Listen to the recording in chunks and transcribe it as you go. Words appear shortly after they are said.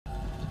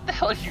the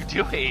hell are you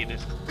doing?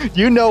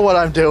 You know what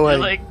I'm doing.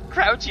 You're like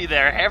crouchy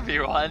there,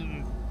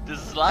 everyone. This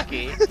is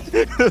Lucky.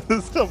 This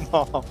is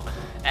Thomal.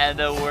 And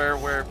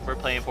we're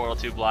playing Portal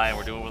 2 blind.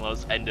 We're doing one of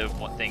those end of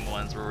thing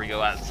ones where we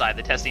go outside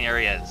the testing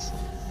areas.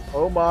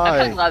 Oh I'm my.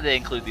 kind of glad they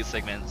include these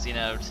segments. You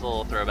know, just a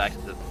little throwback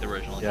to the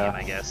original game,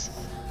 I guess.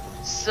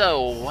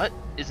 So what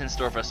is in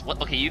store for us?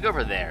 Okay, you go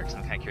over there because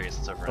I'm kind of curious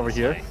what's over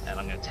here. Way, and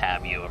I'm gonna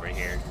tab you over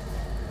here.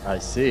 I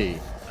see.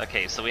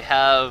 Okay, so we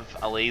have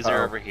a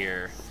laser over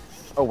here.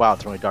 Oh wow,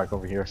 it's really dark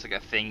over here. There's like a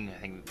thing. I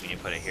think we need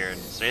to put it here.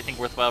 Is there anything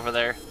worthwhile over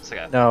there? It's like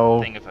a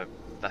thing of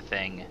a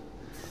thing.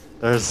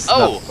 There's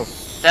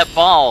that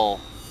ball.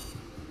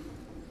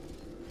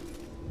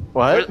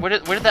 What? Where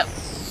did that?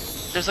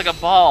 There's like a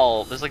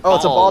ball. There's like balls.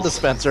 It's a ball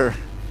dispenser.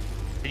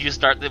 Did you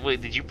start?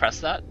 Wait, did you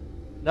press that?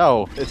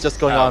 No, it's just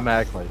going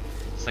automatically.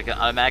 It's like an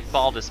automatic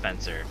ball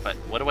dispenser. But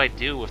what do I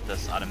do with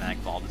this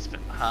automatic ball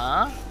dispenser?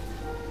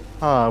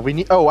 Huh? We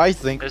need. Oh, I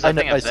think. There's a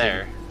thing up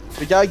there.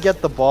 We gotta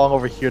get the ball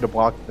over here to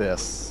block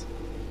this.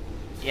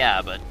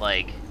 Yeah, but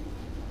like,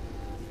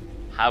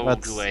 how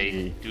do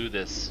I do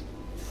this?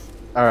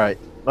 All right,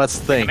 let's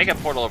think. Make a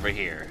portal over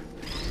here.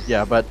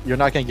 Yeah, but you're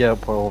not gonna get a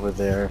portal over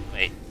there.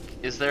 Wait,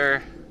 is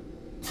there?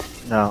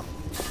 No.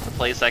 A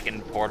place I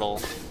can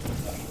portal?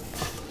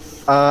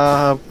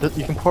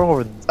 You can portal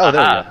over. Oh,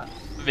 there we go.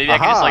 Maybe I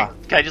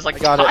can just like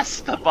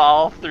toss the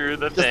ball through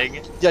the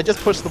thing. Yeah, just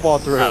push the ball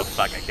through. Oh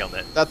fuck! I killed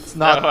it. That's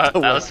not.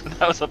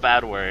 That was a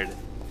bad word.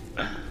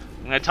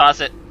 I'm gonna toss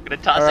it. I'm gonna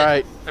toss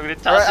it. I'm gonna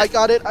toss it. Alright, I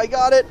got it. I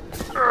got it.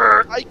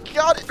 I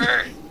got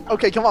it.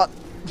 Okay, come on.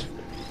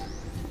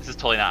 This is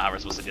totally not how we're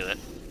supposed to do it.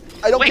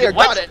 I don't care.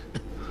 Got it.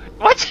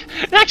 What?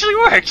 It actually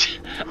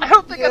worked. I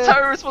don't think that's how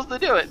we were supposed to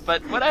do it,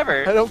 but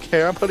whatever. I don't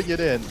care. I'm putting it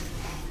in.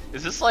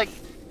 Is this like?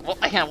 Well,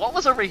 man, what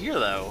was over here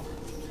though?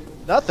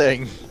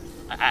 Nothing.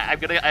 I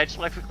just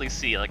want to quickly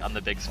see like on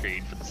the big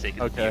screen for the sake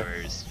of the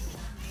viewers.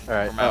 All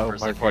right. My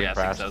recording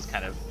crashed. That was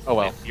kind of. Oh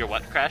well. Your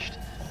what crashed?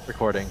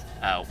 Recording.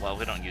 Oh well,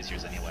 we don't use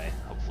yours anyway.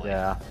 Hopefully.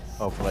 Yeah.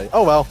 Hopefully.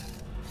 Oh well.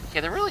 Okay,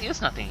 there really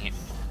is nothing here.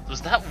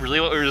 Was that really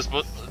what we were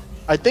supposed?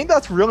 I think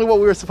that's really what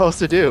we were supposed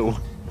to do.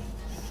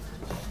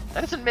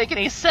 That doesn't make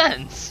any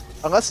sense.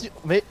 Unless you,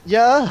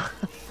 yeah.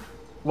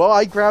 Well,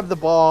 I grabbed the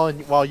ball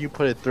while you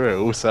put it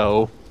through,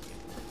 so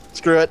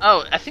screw it.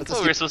 Oh, I think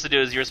what we were supposed to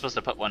do is you were supposed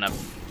to put one up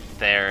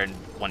there and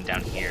one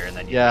down here, and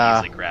then you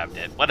easily grabbed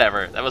it.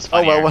 Whatever, that was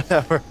funnier. Oh well,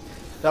 whatever.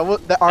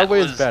 Our way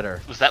is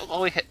better. Was that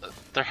what we hit?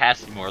 There has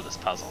to be more of this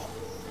puzzle.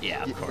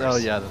 Yeah, of course. Oh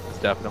yeah, there's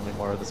definitely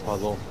more of this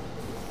puzzle.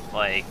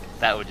 Like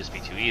that would just be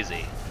too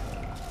easy.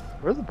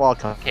 Where's the ball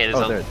come? Okay,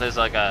 there's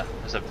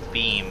a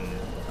beam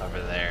over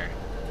there.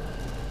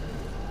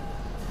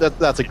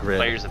 That's a grid.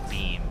 Fires a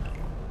beam.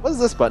 What does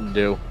this button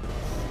do?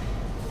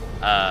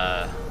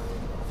 Button,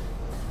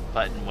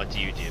 what do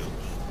you do?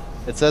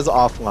 It says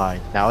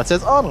offline. Now it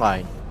says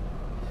online.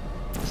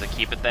 Does it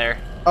keep it there?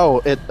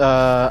 Oh,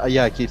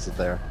 yeah, it keeps it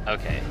there.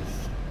 Okay.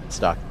 It's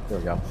stuck. There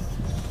we go.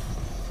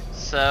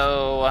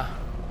 So,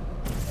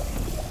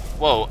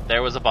 whoa,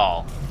 there was a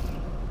ball.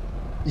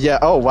 Yeah,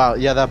 oh wow,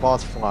 yeah, that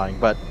ball's flying,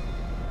 but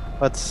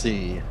let's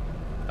see.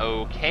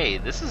 Okay,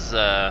 this is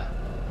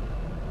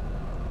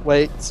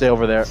Wait, stay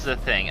over there. This is the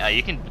thing.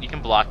 You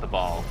can block the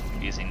ball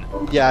using.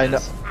 Yeah, I know.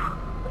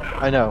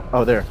 I know.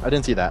 Oh, there. I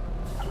didn't see that.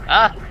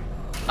 Ah.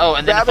 Oh,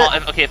 and then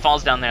it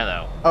falls down there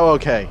though. Oh,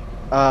 okay.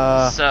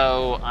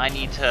 So I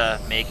need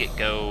to make it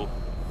go.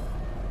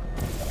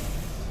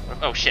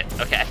 Oh shit.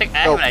 Okay, I think I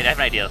have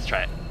an idea. Let's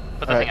try it.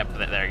 Put the thing up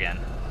there again.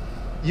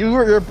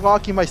 You're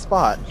blocking my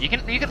spot. You can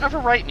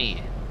overwrite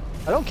me.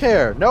 I don't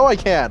care. No, I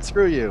can't.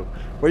 Screw you.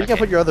 Where you can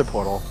put your other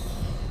portal?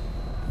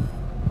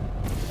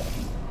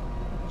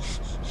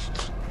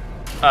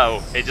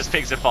 Oh, it just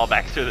makes it fall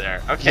back through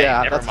there. Okay,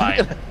 yeah, never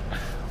mind.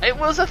 It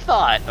was a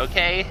thought,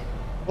 okay?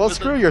 Well,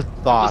 screw your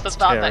thoughts, it was the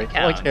thought Terry. that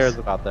No one cares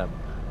about them.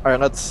 All right,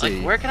 let's see.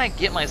 Like, where can I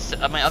get my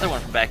other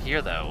one from back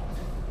here, though?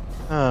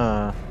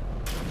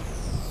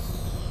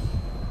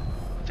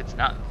 If it's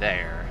not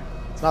there.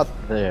 It's not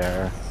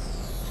there.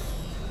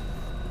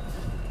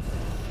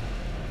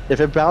 If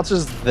it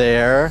bounces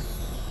there,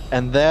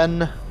 and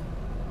then.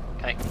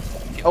 Can I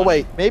get one?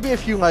 Wait, maybe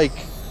if you like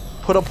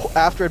put a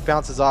after it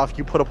bounces off,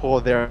 you put a portal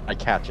there and I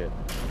catch it.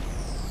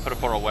 Put a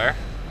portal where?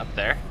 Up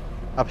there?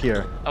 Up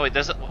here. Oh wait,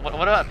 there's what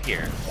about up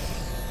here?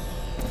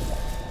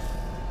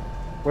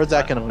 Where's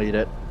that gonna lead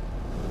it?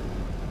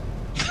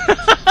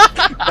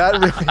 That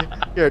really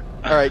here.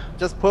 All right,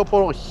 just put a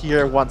portal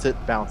here once it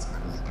bounces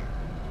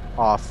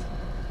off.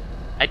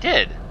 I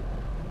did.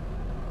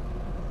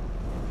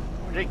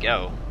 Where did it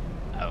go?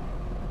 Oh.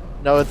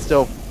 No, it's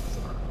still.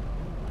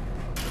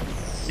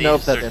 See,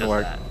 nope, that didn't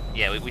work.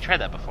 Yeah, we tried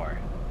that before.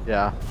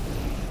 Yeah.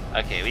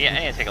 Okay, I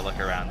need to take a look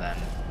around then.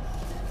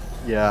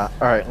 Yeah.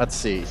 All right. Let's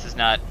see. This is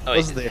not. Oh,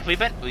 wait, we've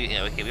been.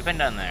 We've been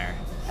down there.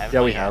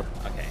 Yeah, we have.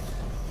 Okay.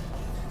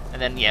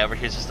 And then over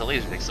here's just the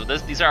laser thing. So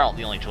these are all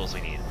the only tools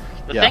we need.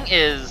 The thing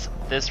is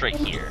this right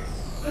here.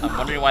 I'm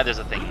wondering why there's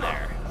a thing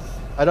there.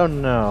 I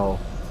don't know.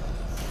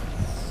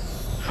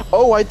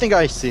 Oh, I think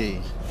I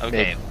see.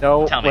 Okay. Maybe.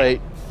 No, tell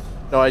wait. me.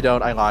 No, I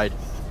don't. I lied.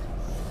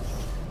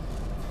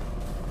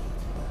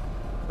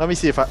 Let me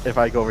see if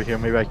I go over here.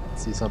 Maybe I can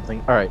see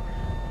something. All right.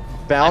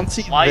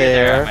 Bouncy While you're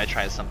there, I there. might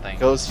try something.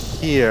 Goes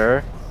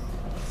here.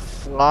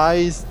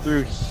 Flies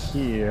through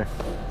here.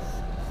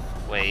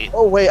 Wait.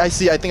 Oh wait, I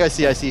see. I think I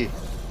see.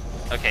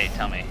 Okay,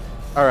 tell me.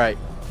 All right.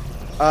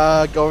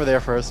 Go over there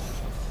first.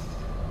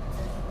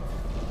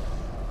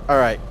 All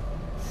right.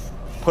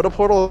 Put a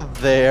portal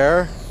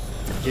there,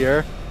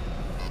 here,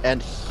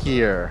 and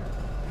here.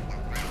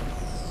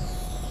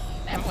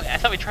 I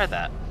thought we tried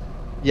that.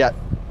 Yeah.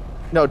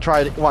 No, try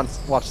it once.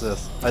 Watch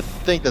this. I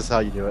think that's how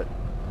you do it.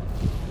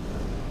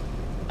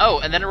 Oh,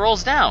 and then it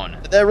rolls down.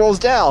 And then it rolls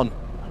down.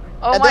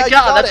 Oh And my now you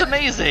god, got that's it.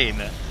 amazing!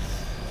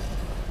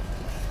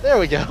 There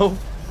we go.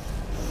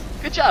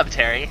 Good job,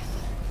 Terry.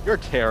 You're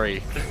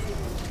Terry.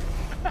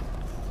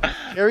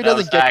 Terry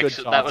doesn't get good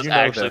jobs. That was you know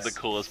actually this. the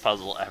coolest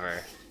puzzle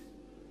ever.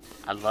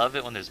 I love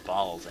it when there's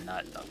balls and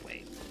not. Oh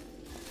wait.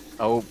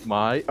 Oh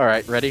my! All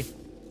right, ready?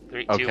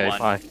 3, 2, Okay, 1.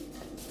 fine.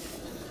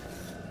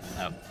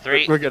 No,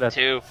 3, We're good at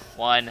 2,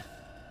 1.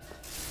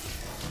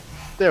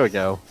 There we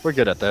go. We're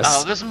good at this.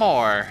 Oh, there's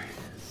more.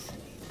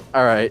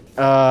 All right.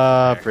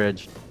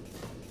 Bridge.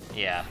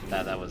 Yeah,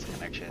 that was a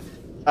connection.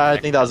 I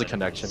think that was a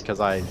connection because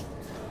I.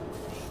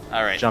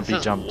 All right. Jumpy this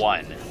is jumped.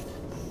 1,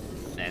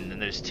 and then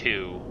there's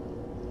 2.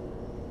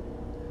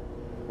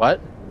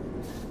 What?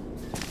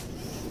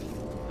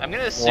 I'm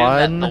gonna assume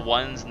that the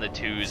 1, 1s and the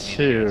 2s need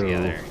to go 2.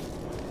 together.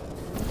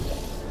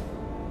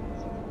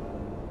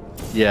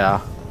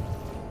 Yeah.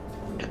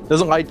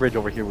 There's a light bridge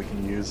over here we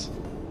can use.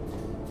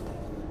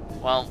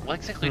 Well, what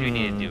exactly do we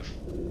need to do?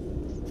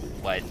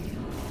 What?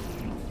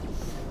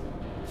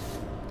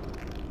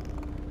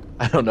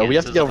 I don't know. We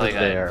have to This get is over like a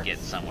there. Get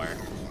somewhere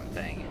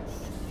thing.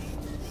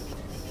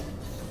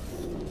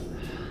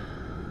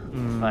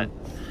 Hmm. But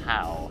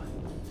how?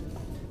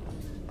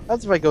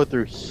 That's if I go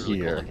through It's a really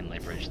cool here. looking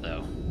light bridge,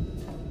 though.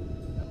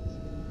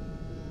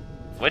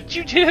 What'd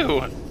you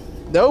do?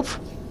 Nope.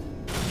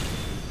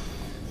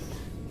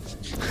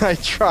 I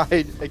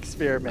tried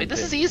experimenting. Wait,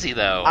 this is easy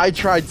though. I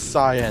tried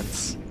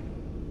science.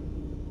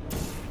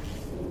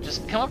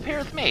 Just come up here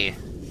with me.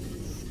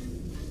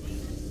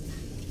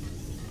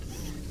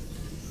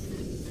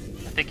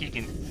 I think you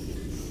can.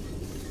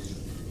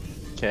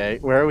 Okay,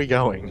 where are we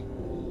going?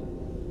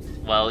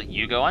 Well,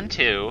 you go on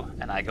 2,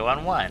 and I go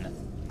on 1.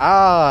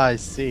 Ah, I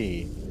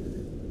see.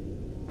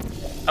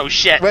 Oh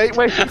shit! Wait.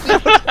 I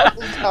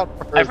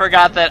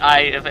forgot that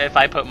if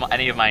I put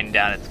any of mine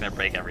down, it's gonna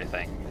break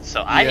everything.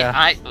 So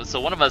so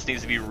one of us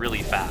needs to be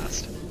really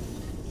fast.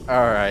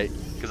 All right.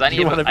 Because I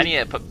need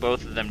to put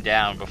both of them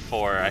down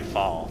before I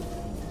fall.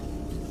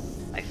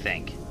 I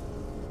think.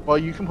 Well,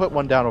 you can put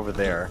one down over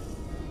there.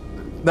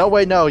 No,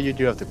 wait, no, you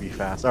do have to be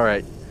fast. All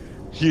right.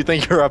 You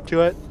think you're up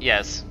to it?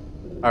 Yes.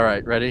 All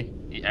right, ready?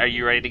 Are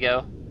you ready to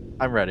go?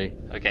 I'm ready.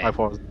 Okay. My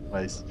pause in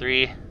place.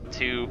 3,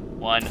 2,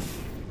 1.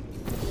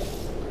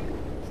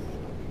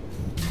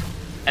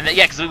 And then,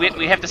 yeah, because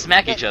we have to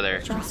smack each other.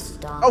 Just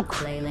stop Oh,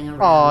 flailing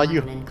around aw,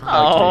 you- and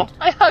Oh,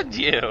 concentrate. I hugged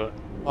you.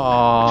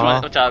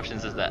 Aww. Which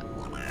options is that?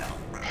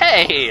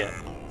 Hey! I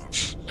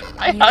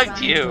Are you hugged trying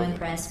to you.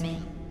 impress me?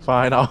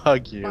 Fine, I'll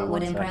hug you. What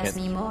would One impress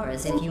second. me more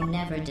is if you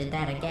never did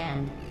that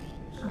again.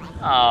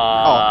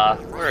 Aww,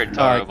 we're Alright,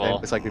 adorable. then,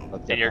 looks like we both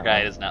And get your that guy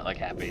one. does not look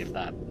happy if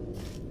not.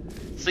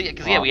 So yeah,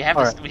 because Aw, we have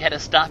alright. to, we had to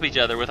stop each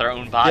other with our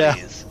own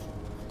bodies.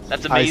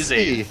 That's amazing.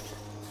 I see.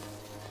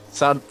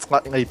 Sounds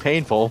slightly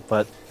painful,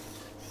 but...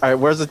 Alright,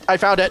 where's the... I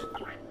found it!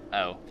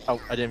 Oh, Oh,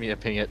 I didn't mean to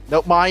ping it.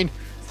 Nope, mine!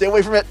 Stay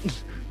away from it!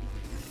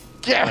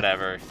 Yeah!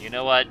 whatever. You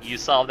know what? You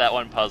solved that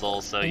one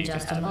puzzle, so In you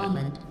just can a have it.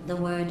 moment, the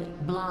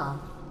word blah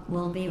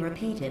will be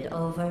repeated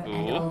over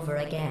and Ooh. over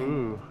again.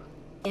 Ooh.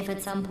 If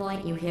at some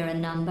point you hear a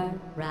number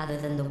rather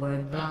than the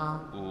word blah,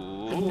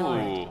 ignore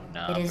Ooh, it.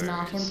 It is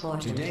not numbers.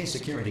 important. Today's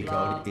security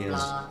code is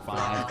Blah,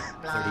 blah,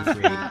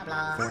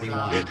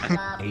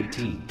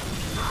 533-41-18.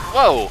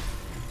 Whoa!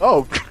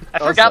 Oh! I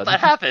that was forgot sudden. that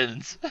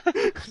happens.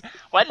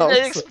 Why That didn't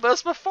they was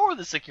expose before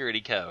the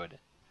security code?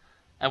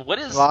 And what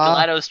is Blah.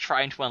 GLaDOS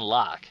trying to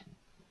unlock?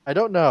 I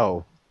don't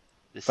know,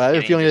 This but I is have a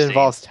getting feeling it interesting.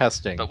 involves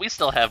testing. But we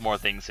still have more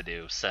things to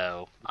do,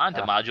 so on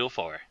to Module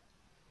 4.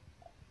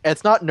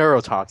 It's not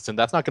neurotoxin,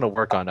 that's not going to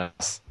work on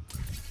us.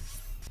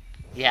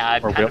 Yeah,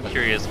 I'm Or kind of will it?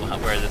 curious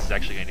where this is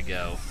actually going to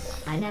go.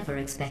 I never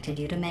expected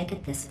you to make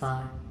it this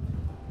far.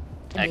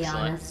 To be Excellent.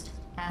 honest,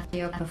 after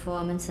your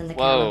performance in the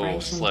Whoa,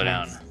 calibration slow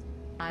down. test,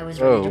 I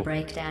was ready to Whoa.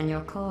 break break down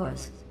your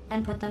cores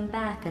and put them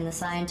back in the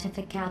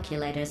scientific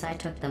calculators I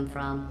took them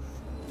from.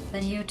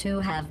 But you two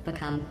have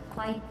become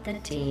quite the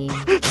team.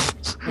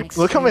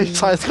 Look how many Extremely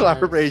science close.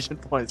 collaboration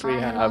points we I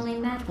had have. only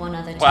met one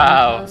other team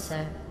Wow.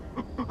 closer.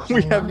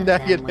 We and have one of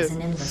them was negative.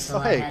 an imbecile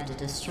Oh, I hey. had to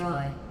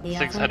destroy. The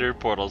 600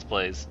 portals,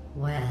 please.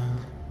 other, well,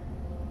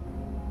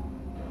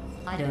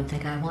 I don't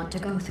think I want to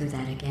go through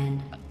that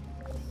again.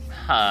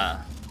 Huh.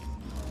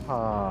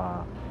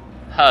 Ah.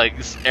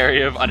 Hugs,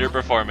 area of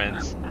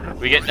underperformance.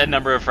 We get a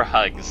number for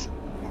hugs.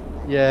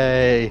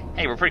 Yay.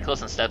 Hey, we're pretty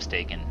close on steps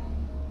taken.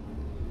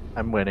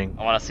 I'm winning.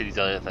 I want to see these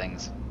other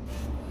things.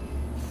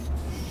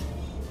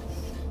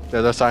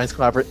 There's our science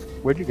collaborate.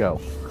 Where'd you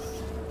go?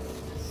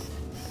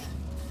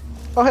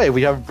 Oh hey,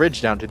 we have a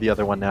bridge down to the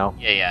other one now.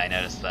 Yeah, I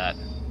noticed that.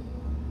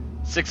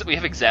 We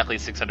have exactly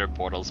 600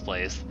 portals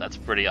placed. That's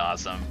pretty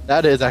awesome.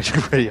 That is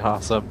actually pretty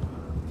awesome.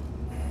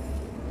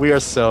 We are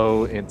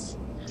so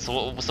So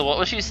what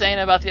was she saying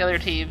about the other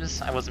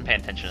teams? I wasn't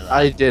paying attention to that.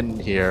 I didn't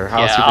hear.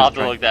 Yeah, I'll have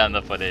to look that in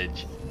the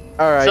footage.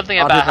 Alright. Something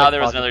about how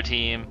there was another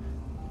team.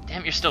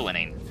 Damn, you're still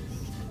winning.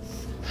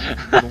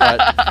 What?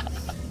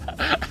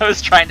 I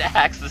was trying to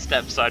hack the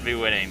steps so I'd be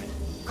winning.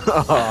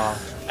 Aw.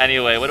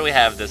 Anyway, what do we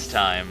have this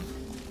time?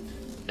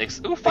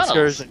 Ooh, funnels!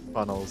 Excursion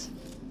funnels.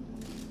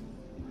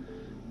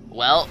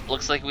 Well,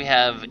 looks like we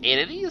have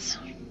 8 of these?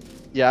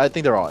 Yeah, I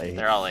think they're all 8.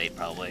 They're all 8,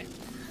 probably.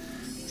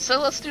 So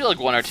let's do like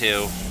 1 or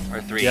 2,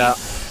 or 3, Yeah.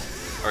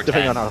 or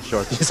Depending 10. on how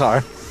short these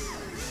are.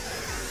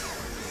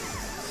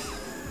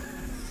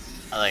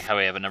 I like how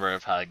we have a number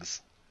of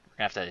hugs. We're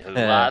gonna have to do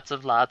Yeah.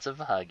 lots of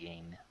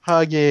hugging.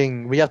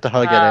 Hugging. We have to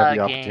hug at every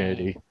Hugging.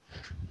 opportunity.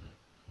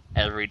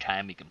 Every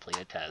time we complete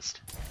a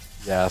test.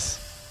 Yes.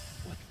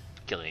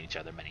 Killing each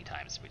other many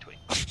times in between.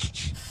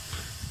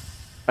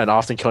 And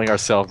often killing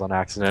ourselves on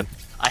accident.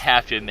 I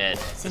have to admit,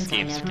 this Since I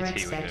game's never continuing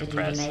to expected you to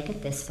impress. make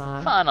it this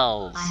far,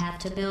 Funnels! I have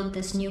to build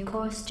this new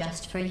course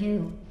just for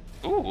you.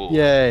 Ooh.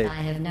 Yay. I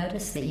have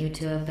noticed that you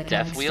two have become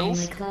Death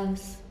wheels? extremely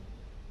close.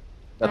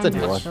 That's a I'm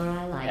new not one. sure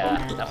I like Yeah,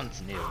 that. that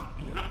one's new.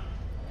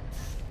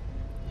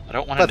 I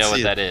don't want to Let's know what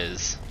see. that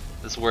is.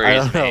 This I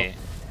worries don't know. me.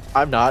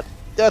 I'm not.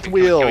 Death Can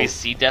wheels. we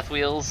see death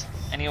wheels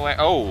anywhere?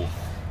 Oh!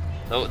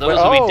 Those Wait,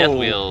 will be death oh.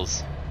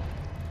 wheels.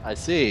 I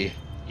see.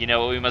 You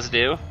know what we must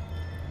do?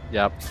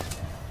 Yep.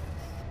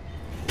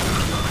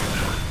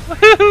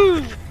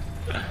 Woohoo!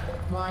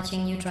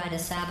 Watching you try to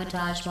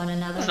sabotage one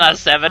another. That's not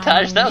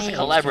sabotage, I'm that was a amazed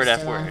you're collaborative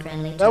still on effort.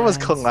 friendly That was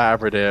terms.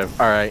 collaborative.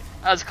 Alright.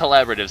 That was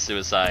collaborative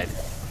suicide.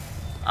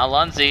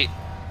 Alonzi.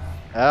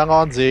 Hang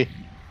on, Z.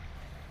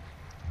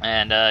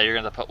 And you're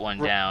gonna put one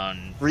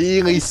down.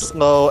 Really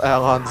slow,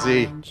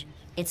 Alonzi. Orange.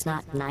 It's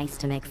not nice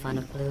to make fun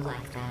of Blue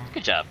like that.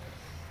 Good job.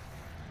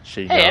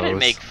 She Hey, knows. I didn't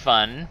make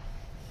fun.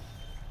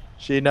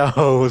 She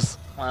knows.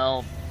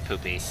 Well,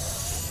 poopy.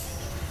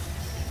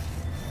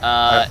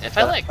 If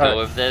I let go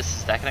of this,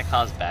 is that gonna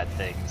cause bad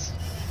things?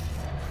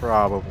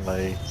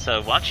 Probably.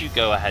 So why don't you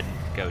go ahead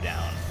and go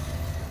down.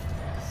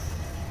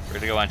 We're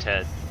gonna go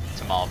into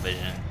Thomal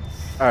vision.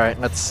 Alright,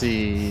 let's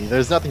see.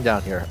 There's nothing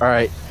down here.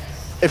 Alright.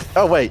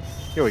 Oh wait.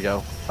 Here we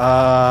go.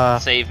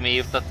 Save me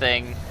with the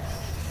thing.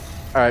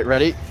 Alright,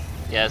 ready?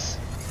 Yes.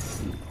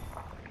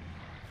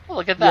 Oh,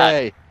 look at that.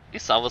 Yay. You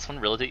solved this one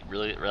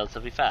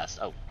relatively fast.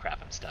 Oh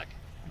crap, I'm stuck.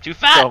 I'm too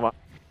fat! So what?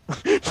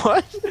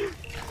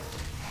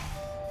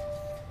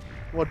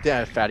 Well,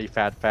 damn it, fatty,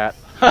 fat.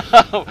 let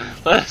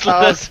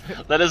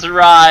us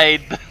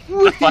ride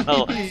the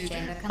funnel. Test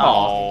chamber complete.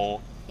 Oh,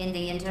 In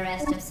the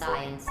interest of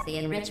science, the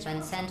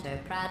Enrichment Center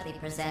proudly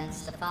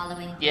presents the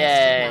following list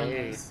Yay. of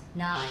numbers: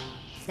 9,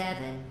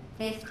 7,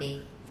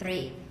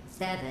 53,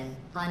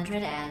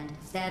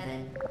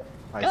 707.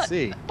 I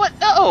see. But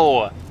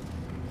no!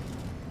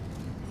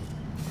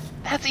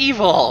 That's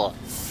evil!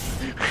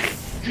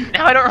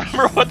 Now I don't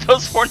remember what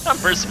those 4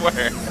 numbers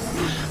were.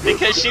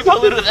 Because she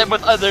polluted them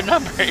with other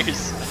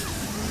numbers.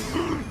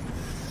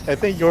 I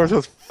think yours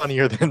was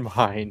funnier than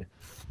mine.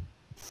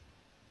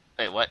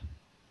 Wait, what?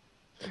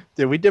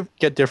 Did we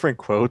get different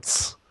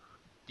quotes?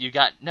 You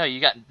got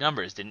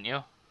numbers, didn't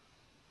you?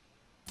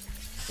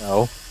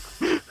 No.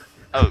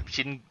 Oh,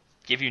 she didn't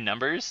give you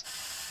numbers?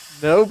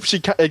 Nope,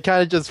 it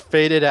kind of just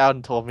faded out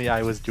and told me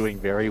I was doing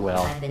very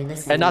well. I've been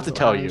listening And not to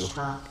tell Orange you.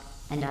 talk,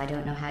 and I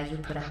don't know how you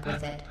put up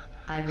with it.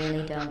 I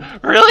really don't.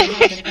 Really? I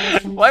have the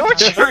patience Why weren't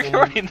to you listen.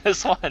 recording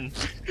this one?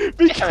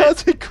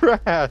 Because it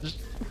crashed.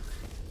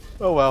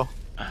 Oh well.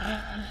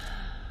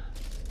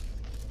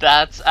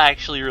 That's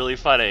actually really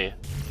funny.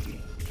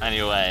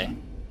 Anyway,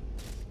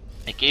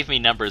 it gave me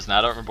numbers, and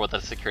I don't remember what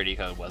the security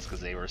code was because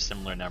they were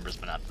similar numbers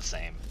but not the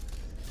same.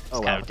 It's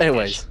Oh kind well. of dickish.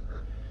 Anyways.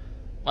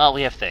 Well,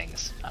 we have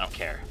things. I don't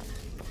care.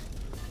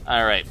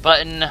 Alright,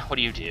 button, what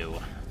do you do?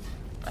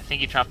 I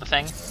think you turn off the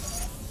thing?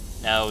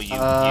 No, you...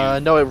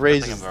 no, it I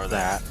raises think I'm over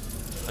that.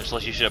 Which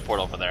lets you shoot a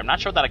portal over there. I'm not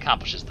sure what that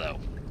accomplishes, though.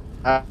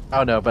 I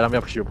don't know, but I'm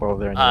gonna shoot a portal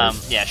there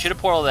anyways. Yeah, shoot a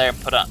portal there and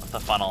put the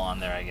funnel on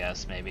there, I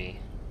guess, maybe.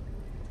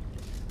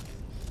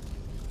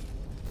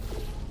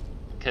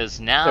 Because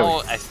now,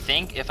 I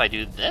think if I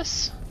do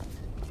this,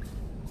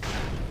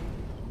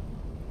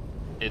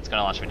 it's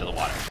gonna launch me into the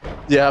water.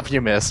 Yep,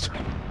 you missed.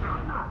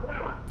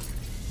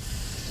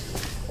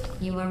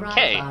 You were right,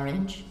 'Kay.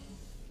 Orange.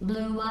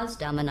 Blue was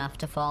dumb enough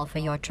to fall for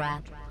your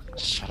trap.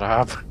 Shut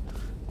up.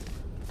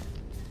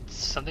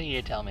 Something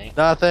you tell me.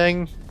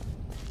 Nothing.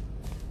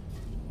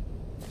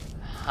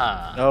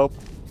 Huh. Nope.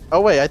 Oh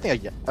wait, I think I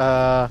get.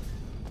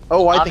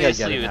 Oh, I think I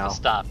Obviously, get it with now. the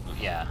stop,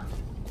 yeah.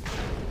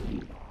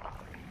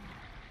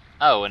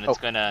 Oh, and it's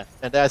Oh. gonna.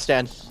 And then I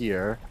stand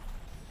here.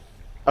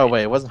 Oh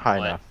wait, it wasn't high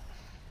What? enough.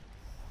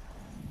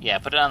 Yeah,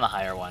 put it on the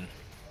higher one.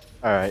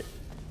 All right.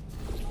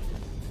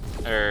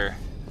 Or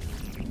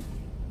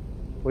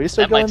Will you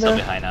still that going might still there?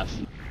 be high enough.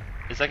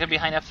 Is that gonna be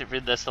high enough to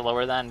read this to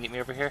lower that and get me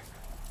over here?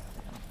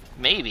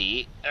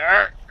 Maybe.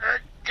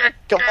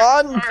 Come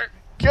on!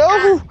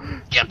 Go!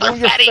 Get up there, Move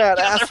your fatty! fat Get up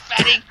there, ass.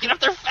 fatty! Get up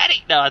there,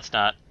 fatty! No, it's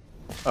not.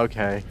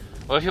 Okay.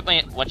 Well, if you put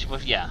me,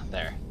 yeah,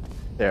 there.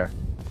 There.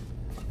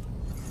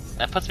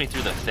 That puts me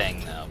through the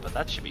thing, though, but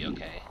that should be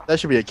okay. That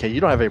should be okay.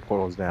 You don't have any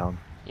portals down,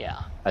 Yeah.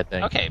 I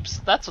think. Okay,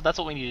 so that's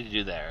what we need to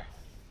do there.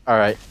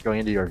 Alright, going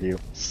into your view.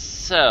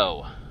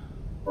 So.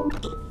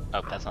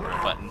 Oh, that's not the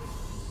right button.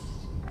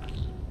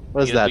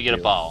 What does that We get a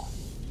do? ball.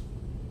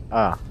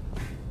 Ah.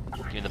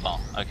 Give me the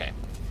ball. Okay.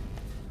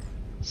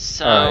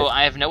 So, Alright.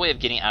 I have no way of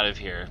getting out of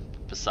here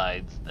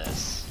besides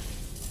this.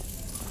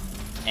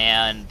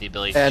 And the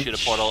ability to And shoot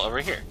a portal over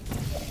here.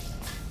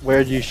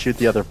 Where do you shoot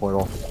the other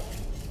portal?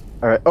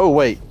 Alright. Oh,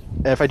 wait.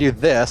 And if I do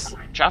this,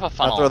 Drop a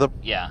funnel. throw the-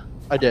 Yeah.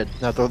 I did.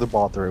 Now throw the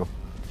ball through.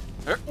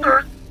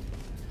 Hurt.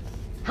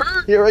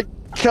 Here it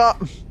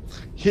comes.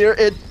 Here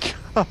it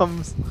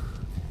comes.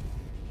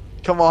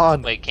 Come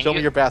on. Wait, can Show you-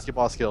 me your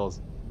basketball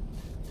skills.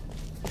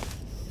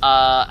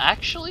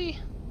 Actually,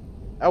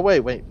 Oh,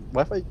 wait.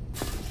 What if I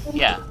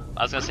yeah.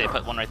 I was gonna say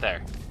put one right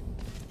there.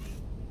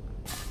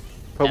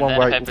 put And one then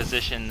right? if I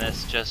position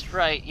this just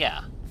right,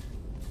 yeah.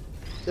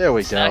 There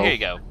we So go. now here you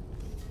go.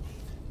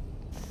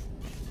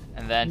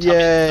 And then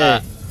Yay.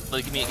 tell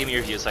me, give me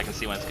your view so I can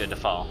see when it's good to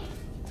fall.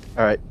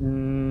 Alright.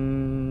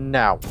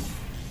 Now.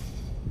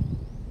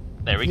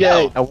 There we Yay.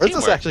 go. Now, where does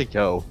this Teamwork. actually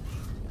go?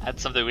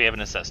 That's something we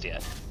haven't assessed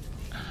yet.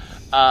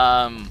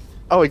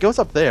 Oh, it goes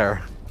up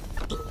there.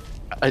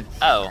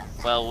 Oh,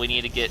 well, we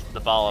need to get the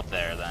ball up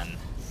there then,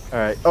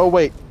 Alright. Oh,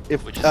 wait.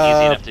 If which is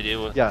easy enough to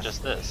do with yeah.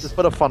 just this. Just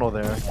put a funnel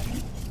there.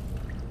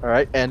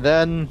 Alright, and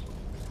then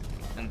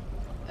And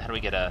how do we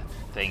get a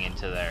thing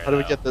into there? how do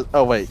we though? get this?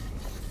 Oh, wait.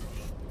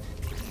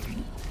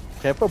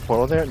 Can I put a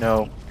portal there?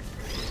 No.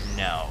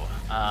 No.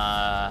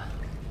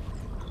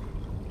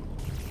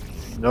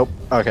 Nope.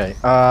 Okay.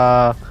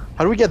 How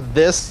do we get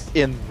this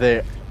in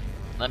there?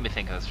 Let me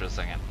think of this for a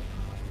second.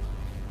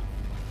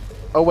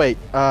 Oh, wait.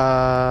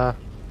 I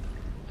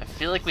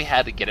feel like we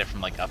had to get it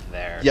from like up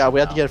there. Yeah, we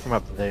had to somehow. get it from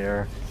up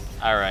there.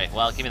 All right.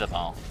 Well, give me the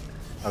ball.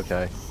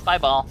 Okay. Bye,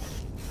 ball.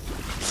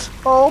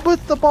 Oh,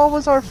 but the ball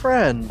was our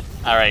friend.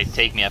 All right,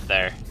 take me up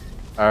there.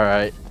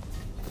 Alright.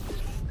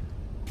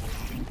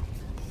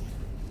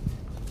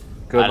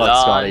 Good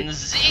luck, Scotty.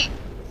 Alonzi.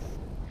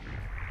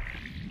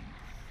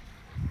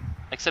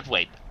 Except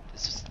wait,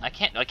 I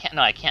can't.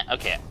 No, I can't.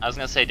 Okay, I was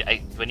gonna say do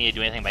I need to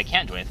do anything, but I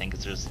can't do anything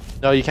because there's.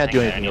 No, you can't do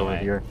thing there anything over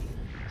anyway. here.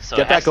 So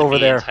Get it has back to over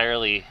be there.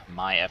 entirely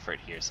my effort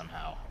here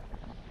somehow.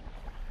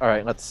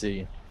 Alright, let's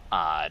see.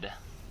 Odd.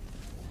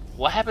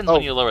 What happens Oh.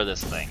 when you lower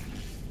this thing?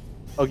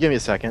 Oh, give me a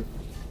second.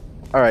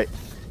 Alright.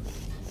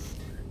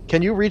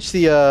 Can you reach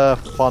the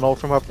funnel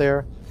from up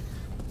there?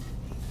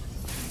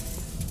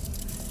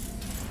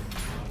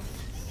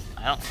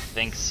 I don't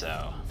think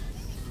so.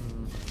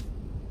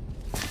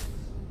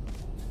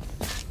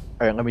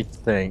 Alright, let me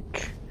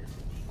think.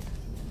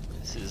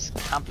 This is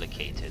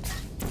complicated.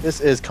 This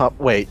is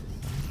wait.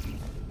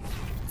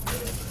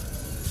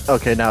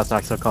 Okay, now it's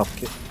not so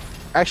complicated.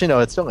 Actually, no,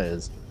 it still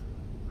is.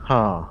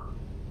 Huh.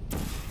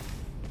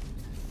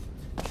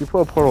 If you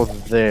put a portal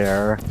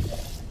there...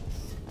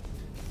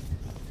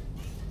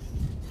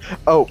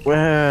 Oh,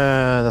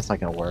 that's not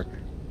gonna work.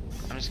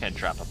 I'm just gonna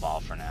drop a ball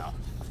for now.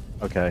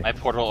 Okay. My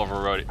portal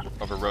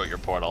overwrote your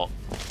portal.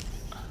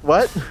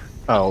 What?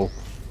 Oh.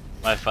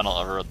 My funnel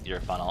overwrote your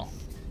funnel.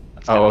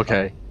 That's Oh, kinda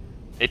okay. fun.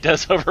 It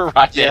does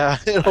override Yeah,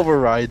 it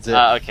overrides it.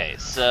 Okay,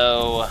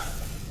 so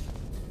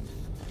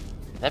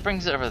that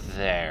brings it over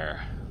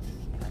there.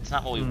 That's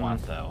not what we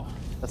want, though.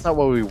 That's not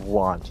what we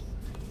want.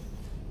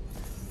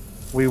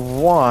 We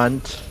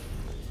want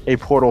a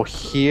portal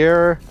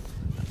here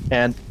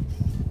and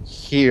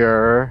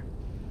here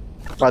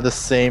by the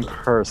same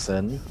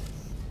person.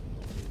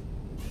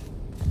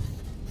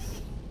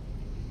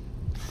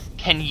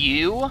 Can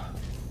you?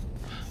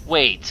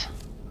 Wait.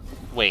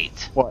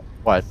 What?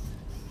 What?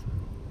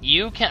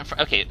 You can.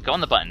 Okay, go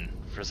on the button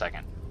for a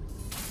second.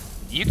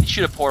 You can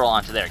shoot a portal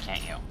onto there,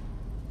 can't you?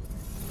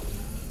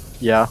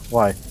 Yeah,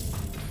 why?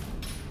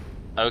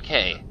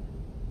 Okay.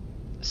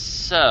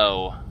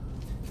 So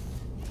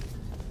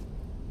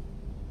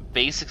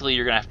basically,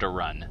 you're gonna have to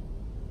run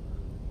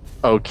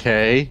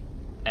Okay.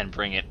 and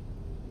bring it.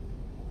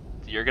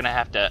 You're gonna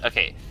have to.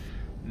 Okay,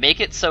 make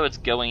it so it's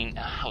going.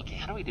 Okay,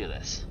 how do we do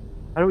this?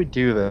 How do we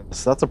do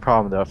this? That's a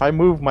problem though. If I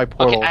move my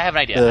portal, Okay, I have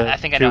an idea. the I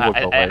think I know how.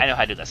 tube will go I away. know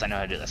how to do this. I know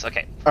how to do this.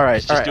 Okay. All right,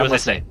 Just all right, do I'm as I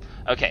say. listening.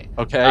 Okay.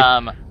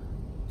 Okay.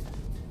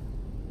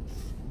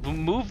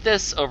 Move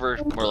this over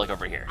more like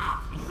over here.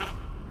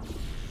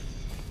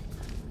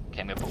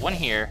 Okay, I'm gonna put one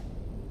here.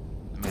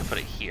 I'm gonna put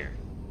it here,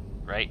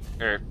 right?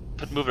 Or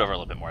move it over a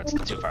little bit more. It's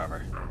too far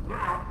over.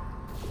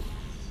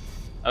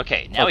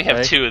 Okay, now we have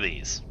Okay. two of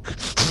these.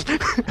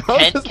 How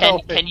is this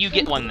helping? Can you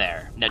get one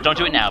there? No, don't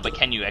do it now. But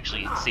can you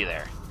actually see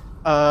there?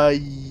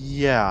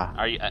 Yeah.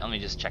 Are you? Let me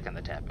just check on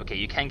the tab. Okay,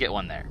 you can get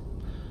one there.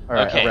 All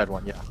right, Okay. a red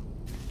one. Yeah.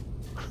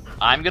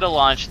 I'm gonna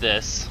launch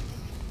this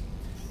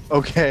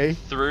Okay.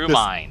 through This-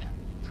 mine.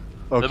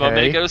 Okay. The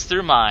moment it goes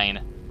through mine,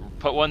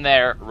 put one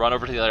there, run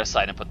over to the other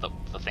side, and put the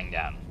thing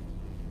down.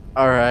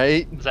 All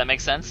right. Does that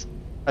make sense?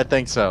 I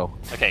think so.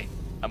 Okay.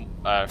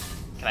 Can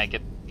I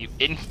get you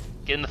in?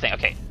 Get in the thing.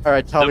 Okay. All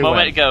right, tell The me moment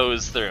when. it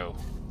goes through,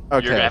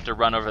 Okay. you're gonna have to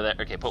run over there.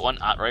 Okay, put one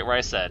right where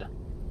I said.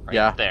 Right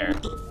Yeah. there.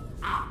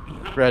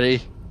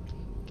 Ready?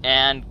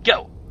 And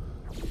go.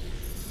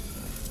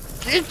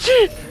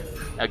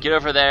 Now get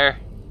over there.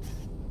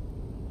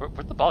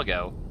 Where'd the ball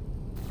go?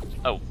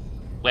 Oh,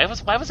 why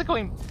was it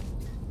going?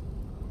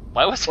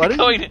 Why was it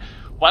going?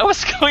 Why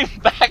was it going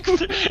back?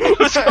 It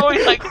was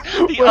going like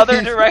the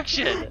other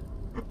direction.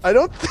 I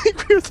don't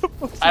think we're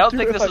supposed to. I don't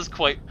think this is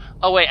quite.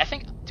 Oh wait, I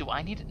think. Do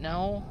I need it?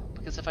 No,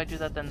 because if I do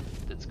that, then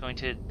it's going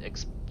to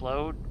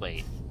explode.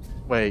 Wait.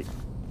 Wait.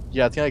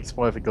 Yeah, it's gonna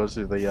explode if it goes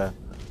through the.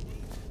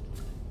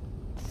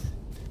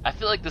 I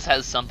feel like this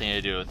has something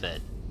to do with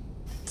it.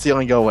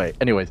 Ceiling go away.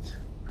 Anyways.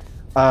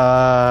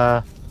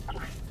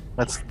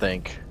 Let's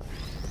think.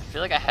 I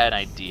feel like I had an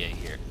idea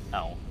here.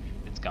 Oh,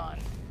 it's gone.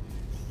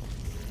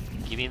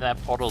 Give me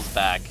that portal's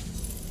back.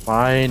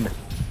 Fine.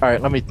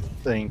 Alright, let me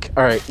think.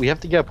 Alright, we have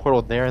to get a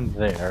portal there and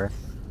there.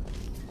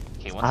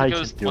 Okay, I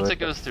once can do it it.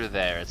 goes through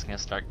there, it's gonna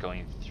start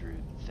going through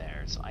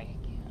there. So I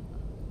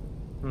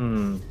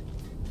can't.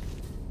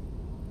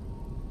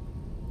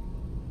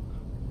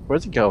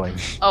 Where's it going?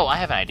 Oh, I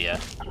have an idea.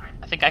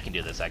 I think I can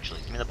do this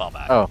actually. Give me the ball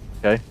back. Oh,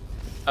 okay.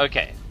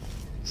 Okay.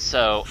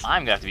 So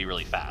I'm gonna have to be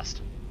really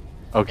fast.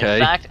 Okay.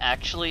 In fact,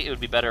 actually, it would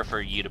be better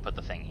for you to put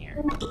the thing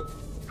here.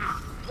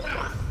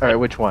 Alright,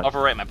 which one?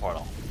 Overwrite my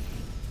portal.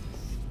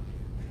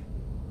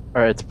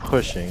 Alright, it's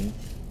pushing.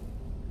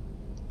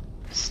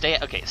 Stay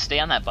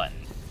on that button.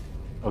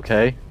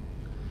 Okay.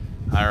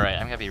 Alright,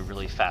 I'm gonna be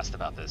really fast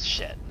about this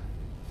shit.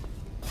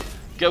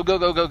 Go go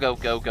go go go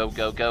go go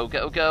go go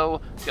go go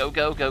go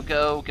go go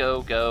go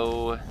go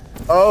go.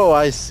 Oh,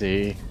 I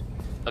see.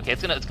 Okay,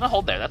 it's gonna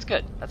hold there. That's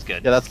good. That's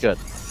good. Yeah, that's good.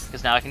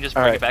 Because now I can just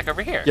bring it back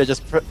over here. Yeah,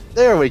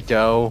 there we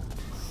go.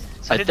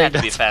 So I didn't have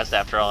to be fast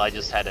after all. I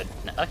just had to.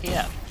 Okay,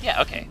 yeah,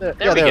 yeah. Okay, there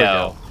we we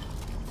go.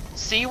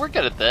 See, we're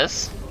good at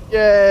this.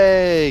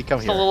 Yay! Come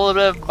It's here. a little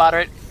bit of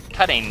moderate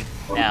cutting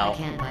I now.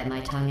 can't bite my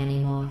tongue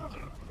anymore.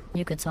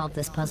 You could solve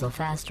this puzzle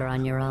faster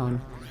on your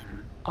own.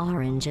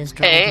 Orange is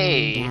dragging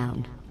Hey! me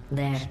down.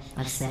 There,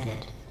 I've said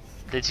it.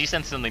 Did she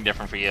send something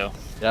different for you?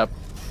 Yep.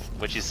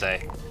 What'd she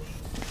say?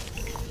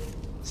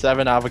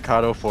 7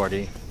 avocado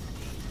 40.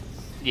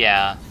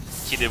 Yeah,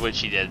 she did what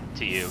she did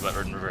to you, but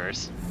in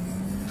reverse.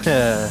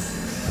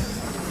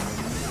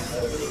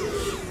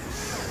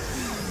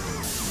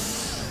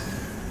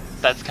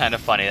 That's kind of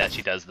funny that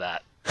she does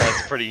that.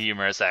 That's pretty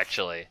humorous,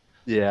 actually.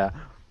 Yeah.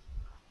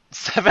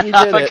 7 You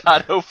did it.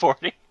 avocado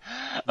 40.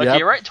 Okay, Yep.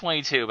 you're at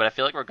 22, but I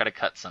feel like we're gonna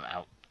cut some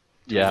out.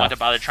 Do we Yeah. want to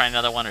bother trying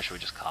another one, or should we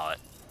just call it?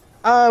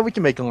 We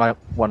can make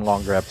one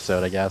longer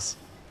episode, I guess.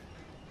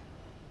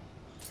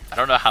 I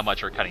don't know how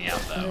much we're cutting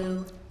out, though.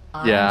 Blue,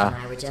 Orange Yeah. and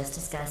I were just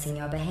discussing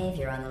your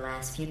behavior on the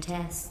last few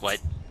tests. What?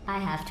 I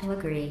have to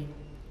agree.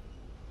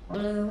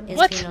 Blue is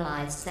What?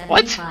 penalized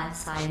What? 75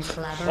 science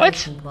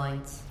collaboration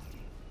points.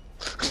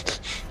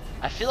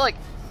 I feel like...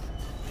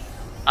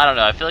 I don't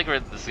know, I feel like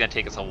this is gonna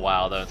take us a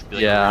while, though. It's gonna be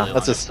like Yeah, a really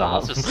let's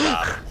long just episode.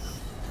 stop. Let's just stop.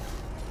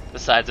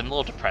 Besides, I'm a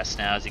little depressed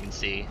now, as you can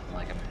see.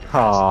 I'm depressed,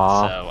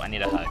 Aw. so I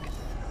need a hug.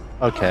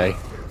 Okay.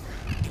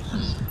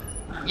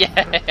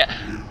 Yeah,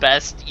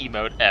 best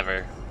emote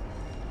ever.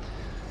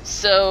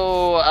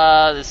 So,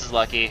 this is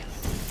Lucky.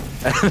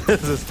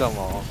 This is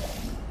Thomal.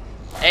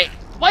 Hey,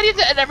 why do you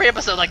have to end every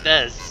episode like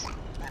this?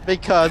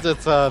 Because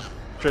it's a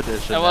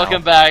tradition. And now.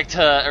 welcome back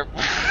to...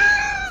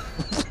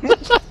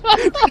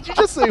 Did you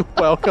just say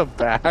welcome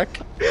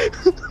back?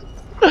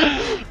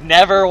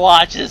 Never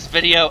watch this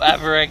video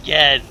ever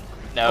again.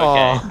 No,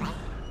 okay.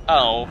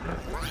 Oh,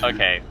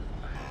 okay.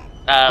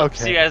 Okay.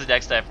 See you guys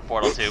next time for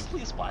Portal 2.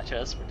 Please watch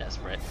us. We're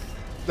desperate.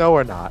 No,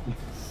 we're not.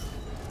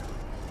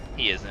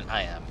 He isn't.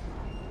 I am.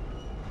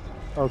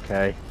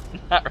 Okay.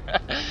 Not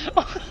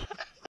right.